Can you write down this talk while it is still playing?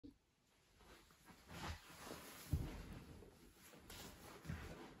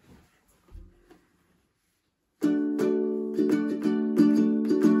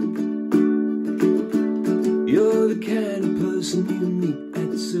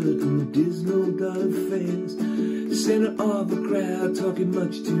certain dismal dark affairs. Center of a crowd, talking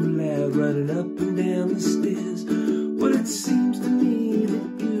much too loud, running up and down the stairs. Well, it seems to me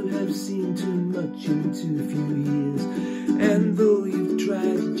that you have seen too much in too few years. And though you've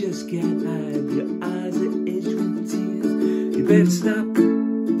tried, you just can't hide. Your eyes are edged with tears. You better stop